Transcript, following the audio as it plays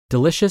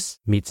Delicious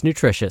meets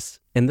nutritious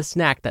in the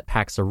snack that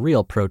packs a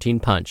real protein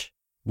punch.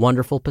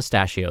 Wonderful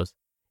Pistachios.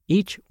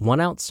 Each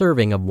 1-ounce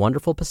serving of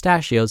Wonderful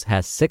Pistachios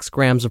has 6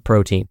 grams of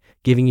protein,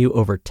 giving you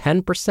over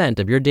 10%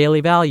 of your daily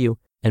value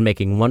and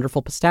making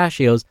Wonderful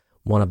Pistachios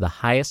one of the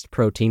highest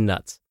protein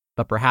nuts.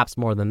 But perhaps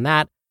more than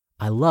that,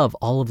 I love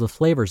all of the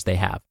flavors they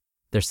have.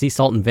 Their sea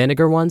salt and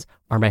vinegar ones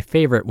are my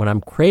favorite when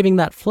I'm craving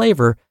that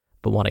flavor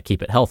but want to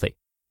keep it healthy.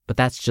 But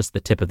that's just the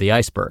tip of the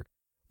iceberg.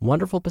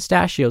 Wonderful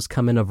Pistachios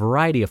come in a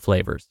variety of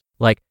flavors,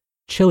 like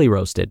chili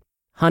roasted,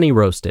 honey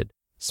roasted,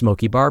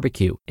 smoky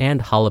barbecue,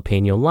 and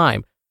jalapeno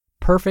lime,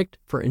 perfect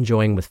for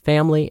enjoying with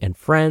family and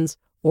friends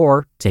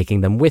or taking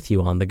them with you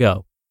on the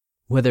go.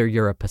 Whether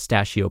you're a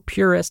pistachio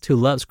purist who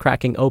loves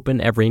cracking open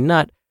every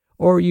nut,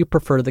 or you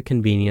prefer the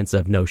convenience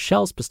of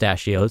no-shells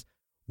pistachios,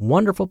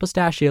 Wonderful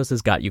Pistachios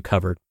has got you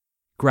covered.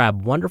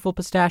 Grab Wonderful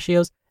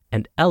Pistachios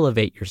and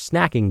elevate your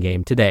snacking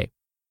game today.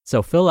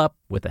 So fill up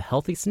with a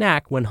healthy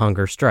snack when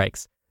hunger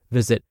strikes.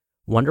 Visit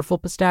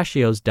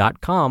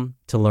wonderfulpistachios.com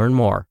to learn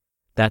more.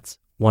 That's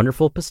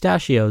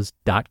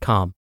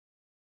wonderfulpistachios.com.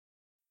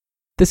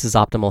 This is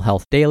Optimal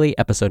Health Daily,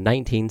 episode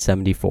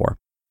 1974.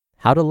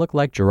 How to Look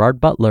Like Gerard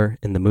Butler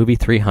in the Movie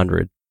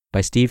 300 by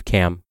Steve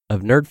Kamb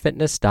of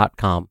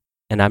nerdfitness.com.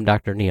 And I'm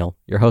Dr. Neil,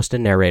 your host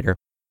and narrator.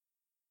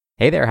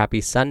 Hey there, happy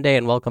Sunday,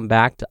 and welcome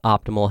back to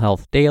Optimal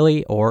Health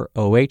Daily, or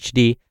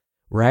OHD,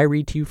 where I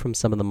read to you from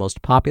some of the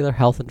most popular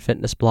health and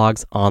fitness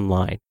blogs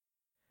online.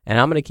 And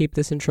I'm going to keep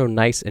this intro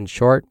nice and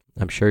short.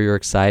 I'm sure you're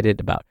excited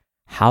about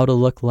how to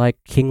look like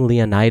King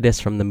Leonidas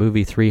from the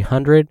movie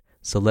 300.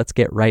 So let's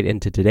get right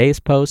into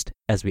today's post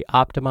as we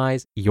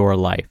optimize your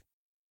life.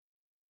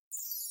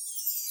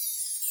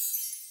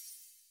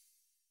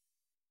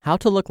 How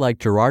to Look Like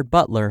Gerard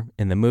Butler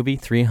in the Movie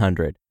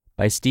 300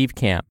 by Steve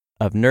Kamb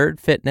of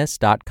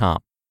nerdfitness.com.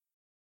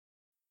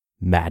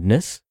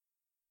 Madness?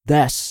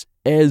 This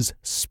is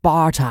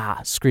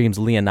Sparta, screams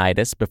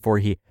Leonidas before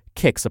he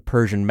kicks a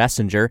Persian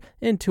messenger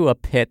into a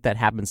pit that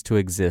happens to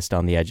exist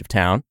on the edge of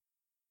town.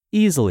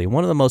 Easily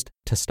one of the most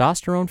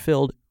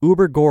testosterone-filled,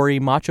 uber-gory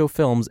macho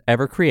films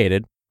ever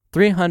created,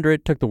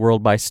 300 took the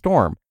world by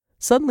storm,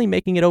 suddenly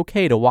making it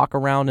okay to walk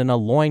around in a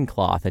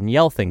loincloth and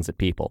yell things at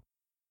people.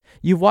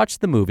 You've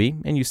watched the movie,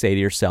 and you say to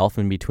yourself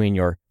in between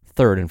your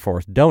third and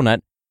fourth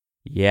donut,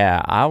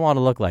 yeah, I want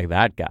to look like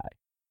that guy.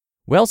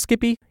 Well,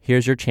 Skippy,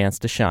 here's your chance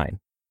to shine.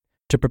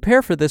 To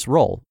prepare for this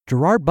role,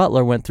 Gerard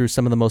Butler went through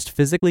some of the most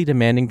physically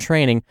demanding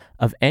training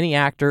of any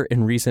actor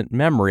in recent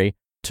memory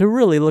to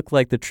really look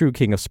like the true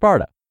king of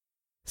Sparta.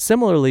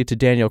 Similarly to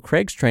Daniel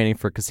Craig's training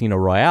for Casino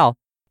Royale,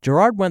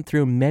 Gerard went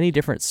through many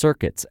different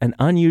circuits and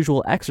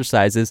unusual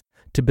exercises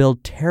to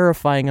build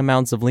terrifying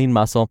amounts of lean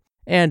muscle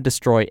and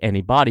destroy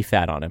any body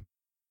fat on him.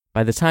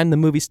 By the time the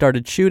movie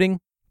started shooting,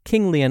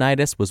 King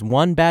Leonidas was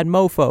one bad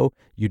mofo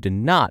you did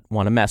not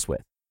want to mess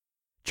with.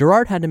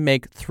 Gerard had to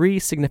make 3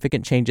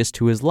 significant changes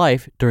to his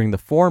life during the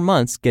 4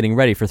 months getting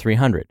ready for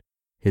 300.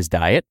 His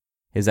diet,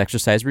 his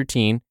exercise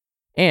routine,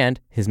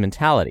 and his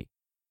mentality.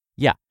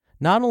 Yeah,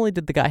 not only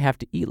did the guy have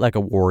to eat like a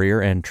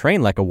warrior and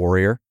train like a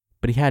warrior,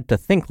 but he had to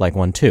think like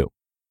one too.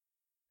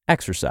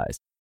 Exercise.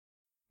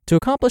 To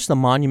accomplish the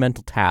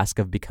monumental task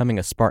of becoming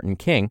a Spartan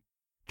king,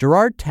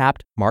 Gerard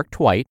tapped Mark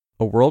Twight,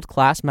 a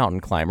world-class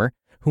mountain climber,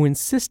 who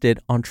insisted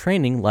on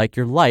training like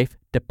your life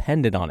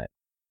depended on it.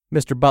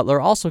 Mr. Butler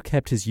also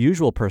kept his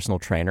usual personal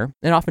trainer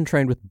and often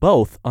trained with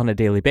both on a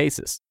daily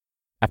basis.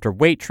 After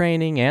weight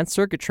training and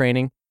circuit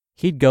training,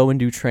 he'd go and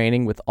do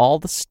training with all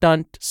the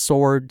stunt,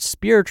 sword,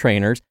 spear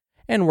trainers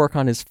and work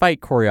on his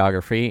fight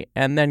choreography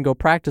and then go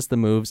practice the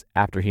moves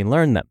after he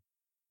learned them.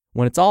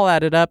 When it's all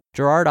added up,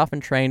 Gerard often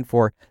trained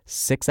for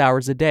 6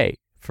 hours a day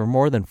for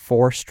more than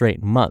 4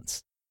 straight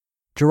months.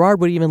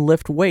 Gerard would even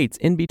lift weights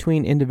in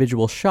between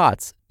individual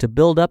shots to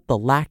build up the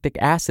lactic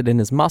acid in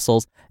his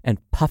muscles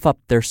and puff up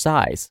their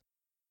size.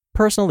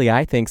 Personally,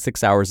 I think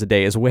 6 hours a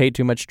day is way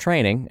too much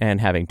training, and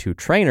having 2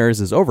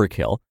 trainers is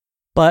overkill,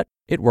 but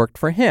it worked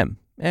for him,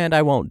 and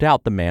I won't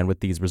doubt the man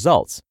with these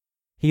results.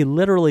 He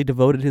literally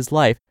devoted his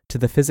life to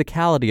the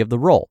physicality of the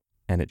role,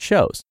 and it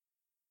shows.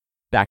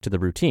 Back to the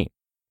routine.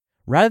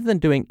 Rather than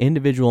doing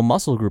individual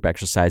muscle group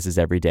exercises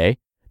every day,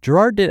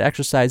 Gerard did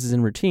exercises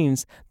and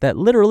routines that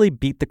literally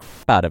beat the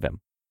crap out of him.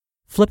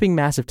 Flipping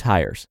massive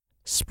tires,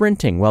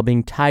 sprinting while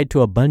being tied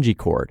to a bungee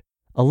cord,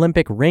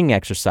 Olympic ring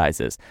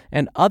exercises,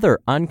 and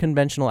other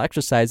unconventional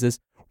exercises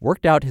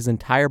worked out his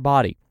entire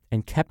body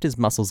and kept his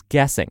muscles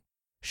guessing,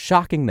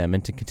 shocking them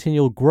into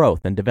continual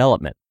growth and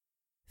development.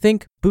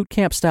 Think boot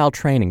camp style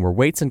training where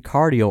weights and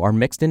cardio are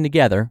mixed in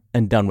together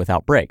and done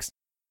without breaks.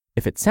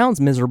 If it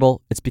sounds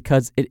miserable, it's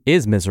because it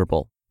is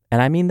miserable,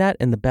 and I mean that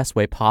in the best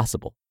way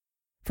possible.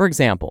 For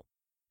example,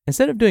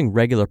 instead of doing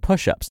regular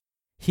push-ups,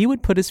 he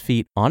would put his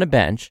feet on a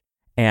bench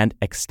and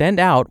extend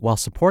out while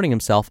supporting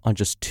himself on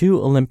just 2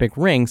 Olympic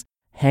rings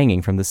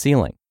hanging from the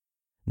ceiling.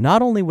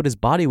 Not only would his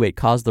body weight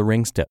cause the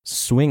rings to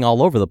swing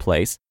all over the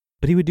place,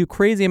 but he would do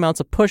crazy amounts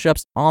of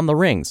push-ups on the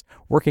rings,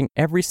 working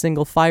every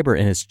single fiber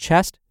in his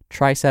chest,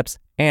 triceps,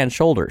 and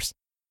shoulders.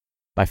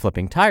 By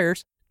flipping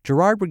tires,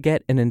 Gerard would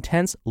get an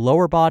intense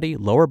lower body,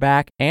 lower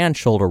back, and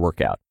shoulder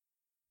workout.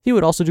 He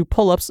would also do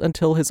pull-ups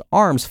until his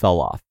arms fell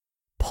off.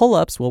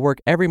 Pull-ups will work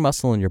every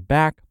muscle in your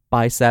back,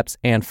 biceps,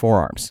 and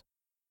forearms.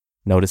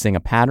 Noticing a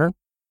pattern?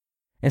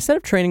 Instead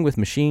of training with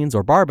machines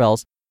or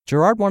barbells,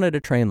 Gerard wanted to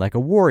train like a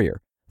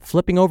warrior,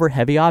 flipping over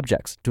heavy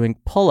objects, doing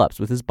pull-ups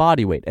with his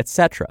body weight,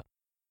 etc.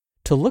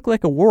 To look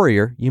like a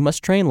warrior, you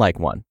must train like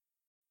one.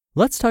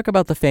 Let's talk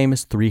about the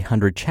famous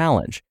 300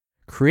 challenge,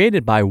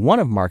 created by one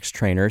of Mark's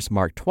trainers,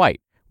 Mark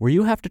Twight, where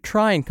you have to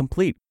try and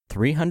complete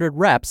 300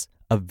 reps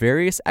of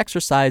various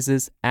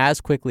exercises as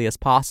quickly as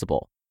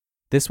possible.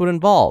 This would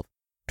involve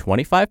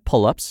 25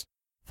 pull-ups,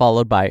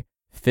 followed by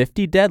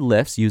 50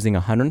 deadlifts using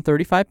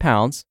 135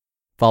 pounds,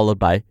 followed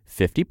by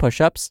 50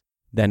 push-ups,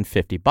 then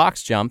 50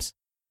 box jumps,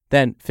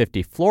 then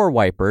 50 floor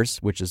wipers,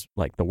 which is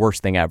like the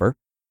worst thing ever,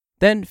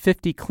 then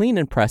 50 clean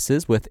and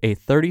presses with a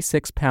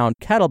 36-pound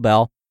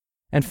kettlebell,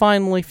 and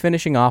finally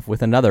finishing off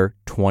with another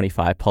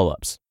 25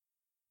 pull-ups.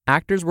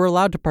 Actors were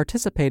allowed to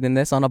participate in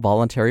this on a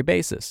voluntary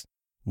basis.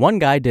 One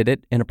guy did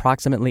it in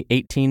approximately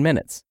 18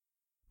 minutes.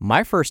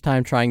 My first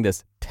time trying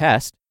this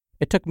test,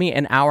 it took me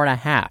an hour and a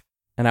half,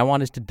 and I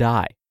wanted to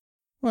die.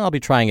 Well, I'll be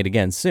trying it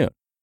again soon.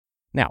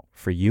 Now,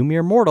 for you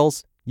mere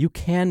mortals, you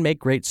can make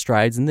great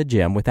strides in the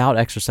gym without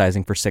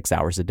exercising for 6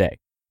 hours a day.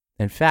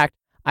 In fact,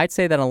 I'd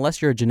say that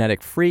unless you're a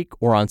genetic freak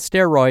or on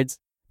steroids,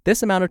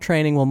 this amount of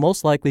training will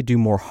most likely do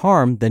more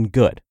harm than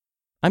good.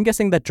 I'm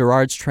guessing that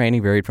Gerard's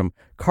training varied from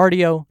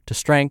cardio to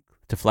strength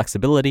to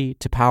flexibility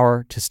to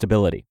power to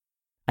stability.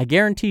 I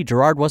guarantee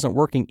Gerard wasn't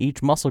working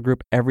each muscle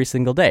group every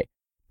single day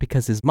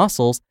because his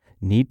muscles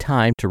need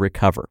time to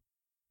recover.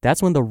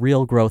 That's when the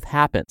real growth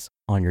happens,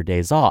 on your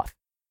days off.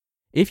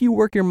 If you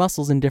work your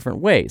muscles in different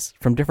ways,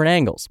 from different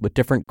angles, with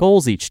different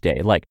goals each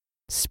day, like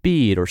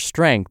speed or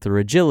strength or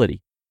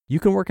agility, you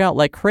can work out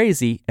like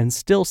crazy and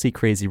still see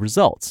crazy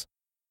results.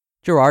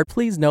 Gerard,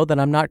 please know that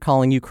I'm not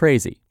calling you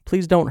crazy.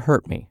 Please don't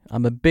hurt me.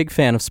 I'm a big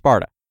fan of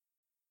Sparta.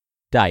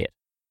 Diet.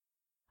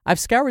 I've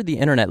scoured the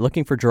internet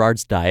looking for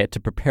Gerard's diet to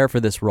prepare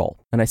for this role,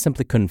 and I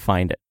simply couldn't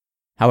find it.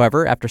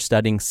 However, after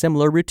studying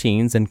similar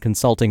routines and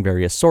consulting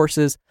various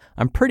sources,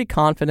 I'm pretty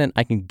confident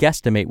I can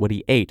guesstimate what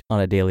he ate on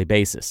a daily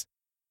basis.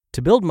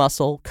 To build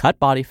muscle, cut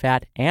body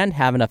fat, and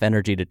have enough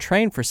energy to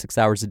train for 6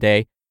 hours a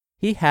day,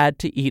 he had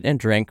to eat and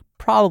drink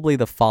probably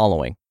the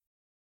following.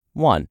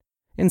 1.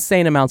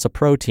 Insane amounts of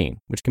protein,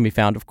 which can be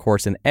found, of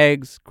course, in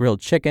eggs, grilled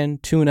chicken,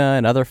 tuna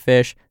and other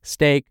fish,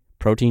 steak,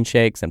 protein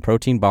shakes, and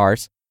protein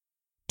bars.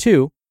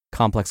 2.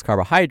 Complex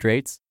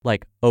carbohydrates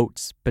like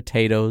oats,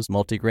 potatoes,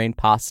 multigrain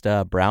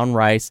pasta, brown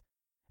rice,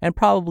 and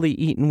probably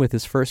eaten with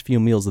his first few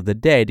meals of the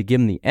day to give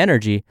him the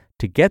energy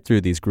to get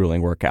through these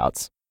grueling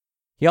workouts.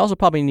 He also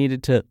probably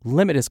needed to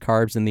limit his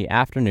carbs in the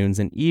afternoons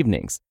and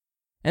evenings,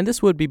 and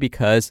this would be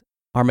because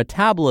our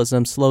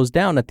metabolism slows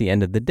down at the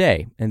end of the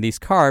day, and these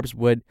carbs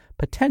would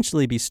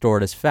potentially be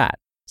stored as fat.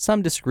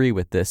 Some disagree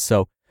with this,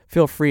 so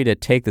feel free to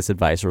take this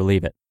advice or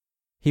leave it.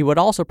 He would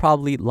also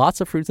probably eat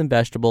lots of fruits and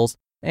vegetables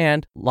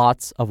and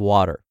lots of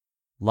water.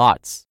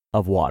 Lots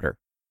of water.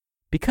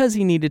 Because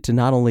he needed to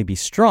not only be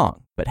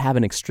strong, but have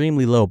an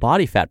extremely low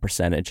body fat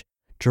percentage,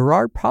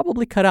 Gerard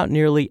probably cut out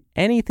nearly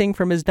anything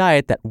from his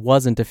diet that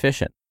wasn't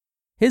efficient.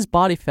 His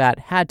body fat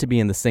had to be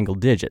in the single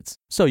digits,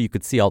 so you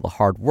could see all the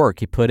hard work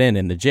he put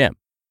in the gym.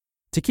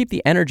 To keep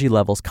the energy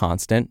levels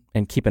constant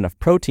and keep enough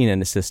protein in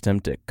his system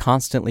to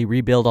constantly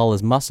rebuild all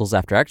his muscles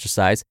after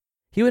exercise,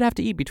 he would have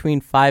to eat between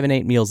 5 and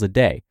 8 meals a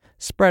day,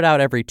 spread out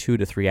every 2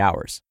 to 3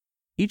 hours.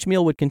 Each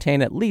meal would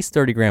contain at least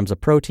 30 grams of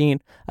protein,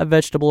 a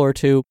vegetable or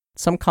two,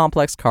 some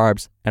complex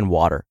carbs, and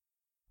water.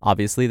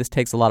 Obviously, this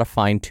takes a lot of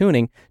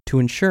fine-tuning to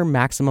ensure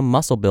maximum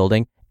muscle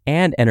building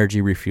and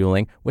energy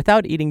refueling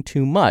without eating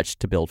too much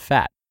to build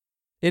fat.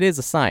 It is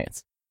a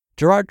science.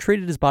 Gerard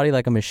treated his body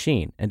like a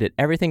machine and did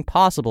everything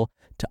possible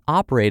to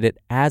operate it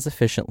as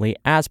efficiently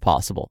as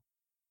possible.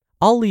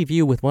 I'll leave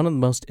you with one of the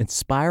most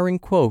inspiring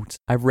quotes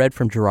I've read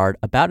from Gerard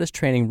about his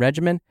training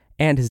regimen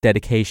and his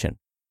dedication.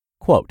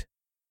 Quote,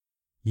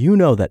 "You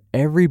know that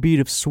every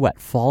bead of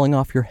sweat falling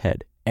off your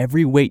head,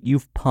 every weight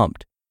you've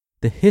pumped,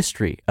 the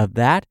history of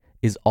that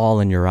is all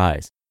in your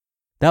eyes.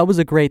 That was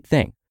a great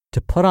thing,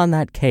 to put on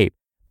that cape,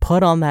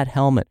 put on that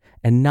helmet,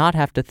 and not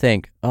have to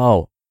think,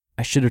 oh,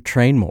 I should have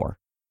trained more.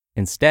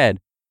 Instead,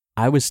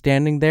 I was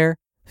standing there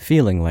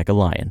feeling like a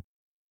lion."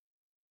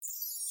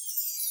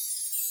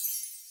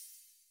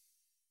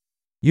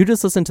 You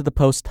just listened to the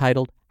post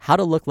titled How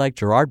to Look Like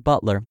Gerard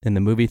Butler in the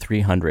Movie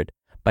 300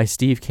 by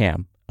Steve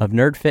Kamb of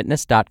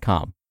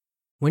nerdfitness.com.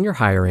 When you're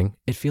hiring,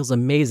 it feels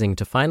amazing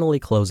to finally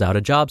close out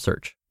a job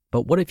search.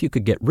 But what if you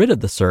could get rid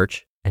of the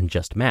search and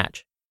just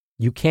match?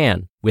 You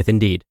can with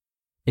Indeed.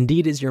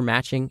 Indeed is your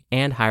matching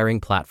and hiring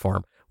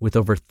platform with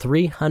over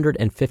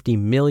 350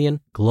 million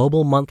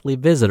global monthly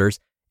visitors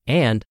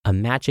and a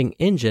matching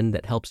engine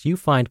that helps you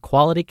find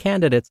quality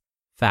candidates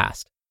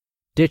fast.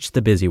 Ditch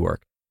the busy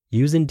work.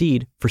 Use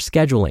Indeed for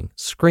scheduling,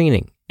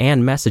 screening,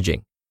 and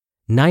messaging.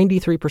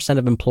 93%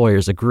 of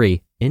employers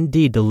agree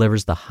Indeed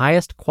delivers the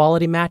highest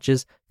quality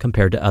matches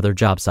compared to other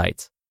job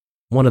sites.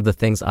 One of the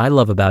things I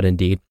love about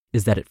Indeed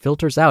is that it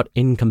filters out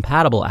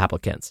incompatible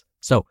applicants.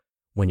 So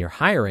when you're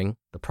hiring,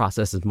 the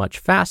process is much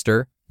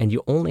faster, and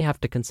you only have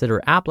to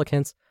consider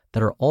applicants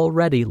that are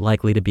already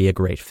likely to be a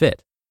great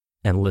fit.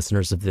 And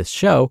listeners of this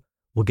show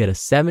will get a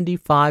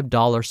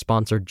 $75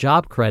 sponsored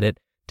job credit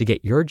to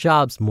get your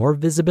jobs more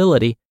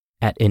visibility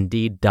at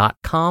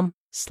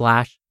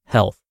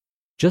Indeed.com/health.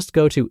 Just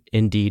go to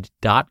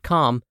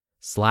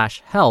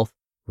Indeed.com/health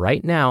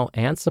right now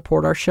and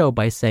support our show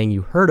by saying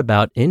you heard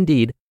about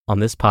Indeed on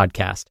this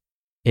podcast.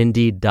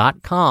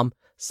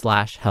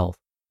 Indeed.com/health.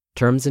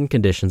 Terms and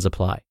conditions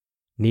apply.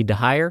 Need to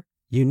hire?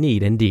 You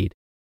need Indeed.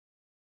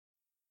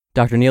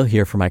 Dr. Neil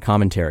here for my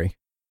commentary.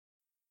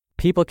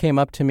 People came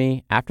up to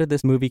me after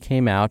this movie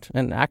came out,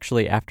 and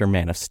actually after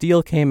Man of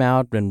Steel came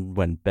out, and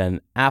when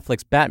Ben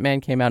Affleck's Batman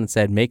came out, and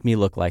said, make me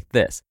look like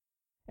this.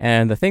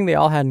 And the thing they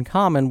all had in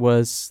common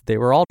was they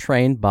were all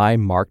trained by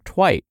Mark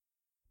Twight.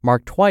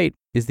 Mark Twight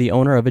is the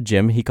owner of a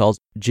gym he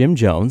calls Jim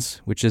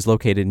Jones, which is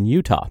located in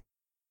Utah.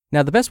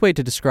 Now, the best way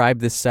to describe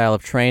this style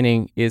of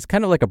training is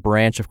kind of like a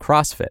branch of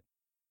CrossFit.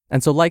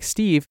 And so like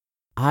Steve,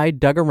 I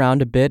dug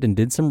around a bit and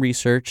did some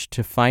research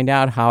to find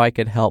out how I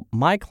could help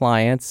my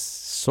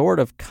clients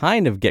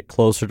kind of get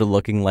closer to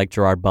looking like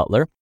Gerard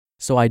Butler.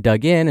 So I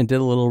dug in and did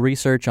a little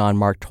research on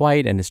Mark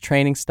Twight and his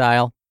training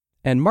style.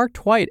 And Mark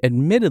Twight,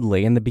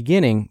 admittedly, in the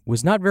beginning,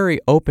 was not very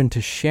open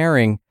to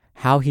sharing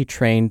how he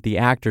trained the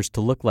actors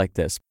to look like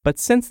this. But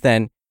since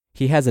then,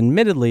 he has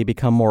admittedly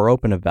become more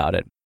open about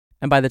it.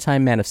 And by the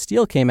time Man of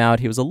Steel came out,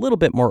 he was a little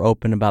bit more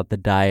open about the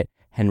diet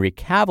Henry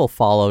Cavill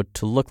followed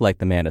to look like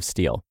the Man of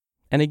Steel.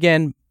 And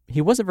again,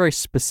 he wasn't very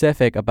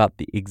specific about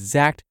the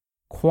exact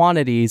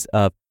quantities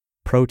of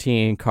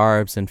protein,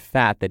 carbs, and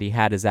fat that he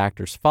had his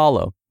actors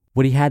follow.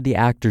 What he had the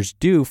actors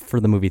do for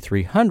the movie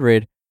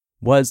 300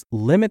 was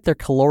limit their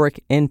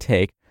caloric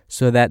intake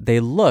so that they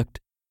looked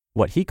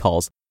what he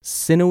calls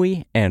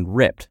sinewy and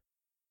ripped.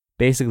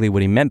 Basically,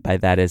 what he meant by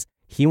that is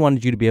he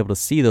wanted you to be able to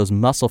see those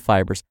muscle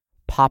fibers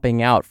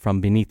popping out from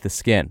beneath the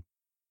skin.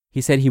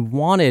 He said he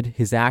wanted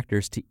his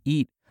actors to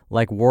eat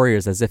like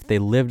warriors as if they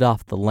lived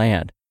off the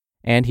land.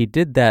 And he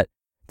did that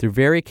through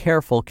very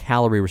careful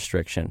calorie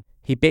restriction.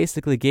 He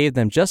basically gave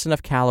them just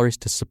enough calories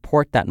to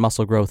support that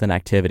muscle growth and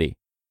activity.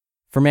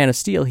 For Man of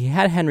Steel, he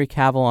had Henry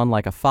Cavill on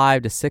like a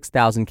 5,000 to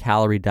 6,000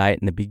 calorie diet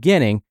in the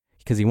beginning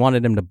because he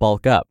wanted him to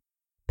bulk up.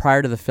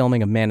 Prior to the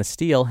filming of Man of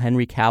Steel,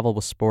 Henry Cavill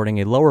was sporting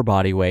a lower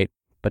body weight,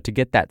 but to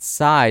get that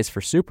size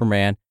for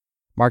Superman,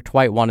 Mark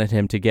Twight wanted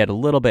him to get a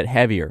little bit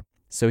heavier.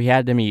 So he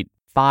had him eat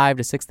 5,000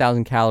 to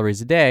 6,000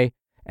 calories a day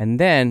and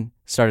then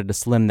started to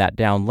slim that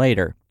down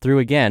later through,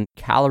 again,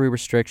 calorie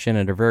restriction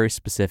and a very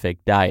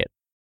specific diet.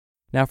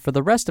 Now, for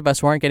the rest of us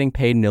who aren't getting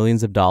paid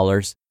millions of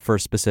dollars for a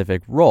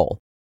specific role,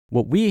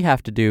 what we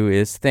have to do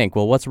is think,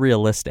 well, what's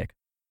realistic?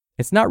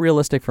 It's not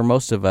realistic for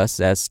most of us,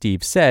 as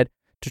Steve said,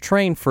 to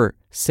train for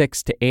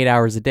 6 to 8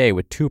 hours a day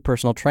with 2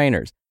 personal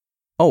trainers.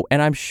 Oh,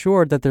 and I'm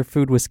sure that their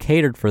food was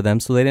catered for them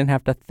so they didn't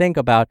have to think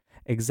about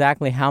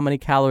exactly how many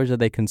calories are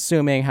they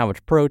consuming, how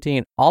much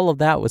protein. All of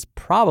that was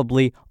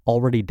probably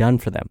already done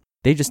for them.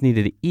 They just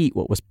needed to eat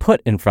what was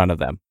put in front of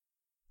them.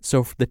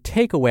 So the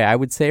takeaway I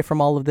would say from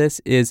all of this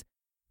is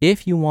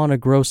if you want to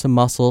grow some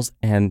muscles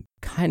and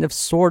kind of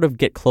sort of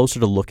get closer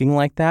to looking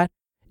like that,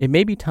 it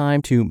may be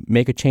time to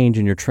make a change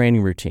in your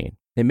training routine.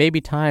 It may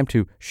be time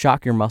to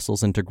shock your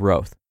muscles into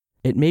growth.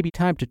 It may be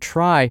time to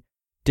try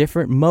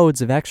different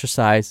modes of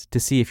exercise to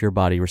see if your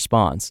body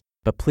responds.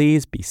 But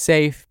please be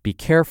safe, be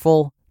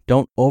careful.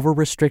 Don't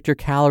over-restrict your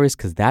calories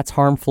because that's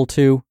harmful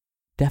too.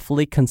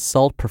 Definitely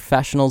consult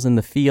professionals in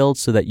the field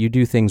so that you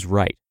do things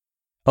right.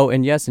 Oh,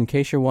 and yes, in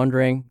case you're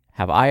wondering,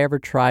 have I ever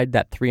tried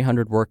that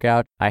 300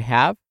 workout? I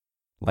have.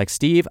 Like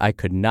Steve, I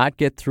could not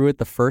get through it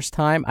the first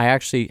time. I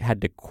actually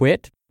had to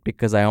quit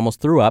because I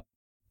almost threw up.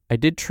 I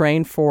did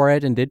train for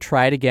it and did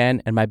try it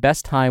again, and my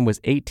best time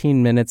was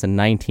 18 minutes and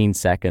 19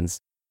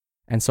 seconds.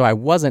 And so I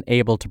wasn't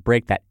able to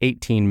break that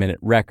 18-minute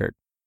record.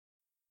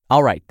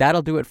 All right,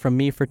 that'll do it from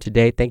me for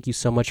today. Thank you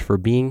so much for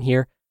being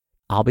here.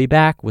 I'll be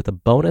back with a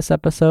bonus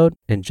episode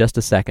in just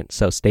a second,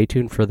 so stay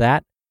tuned for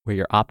that, where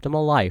your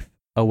optimal life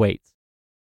awaits.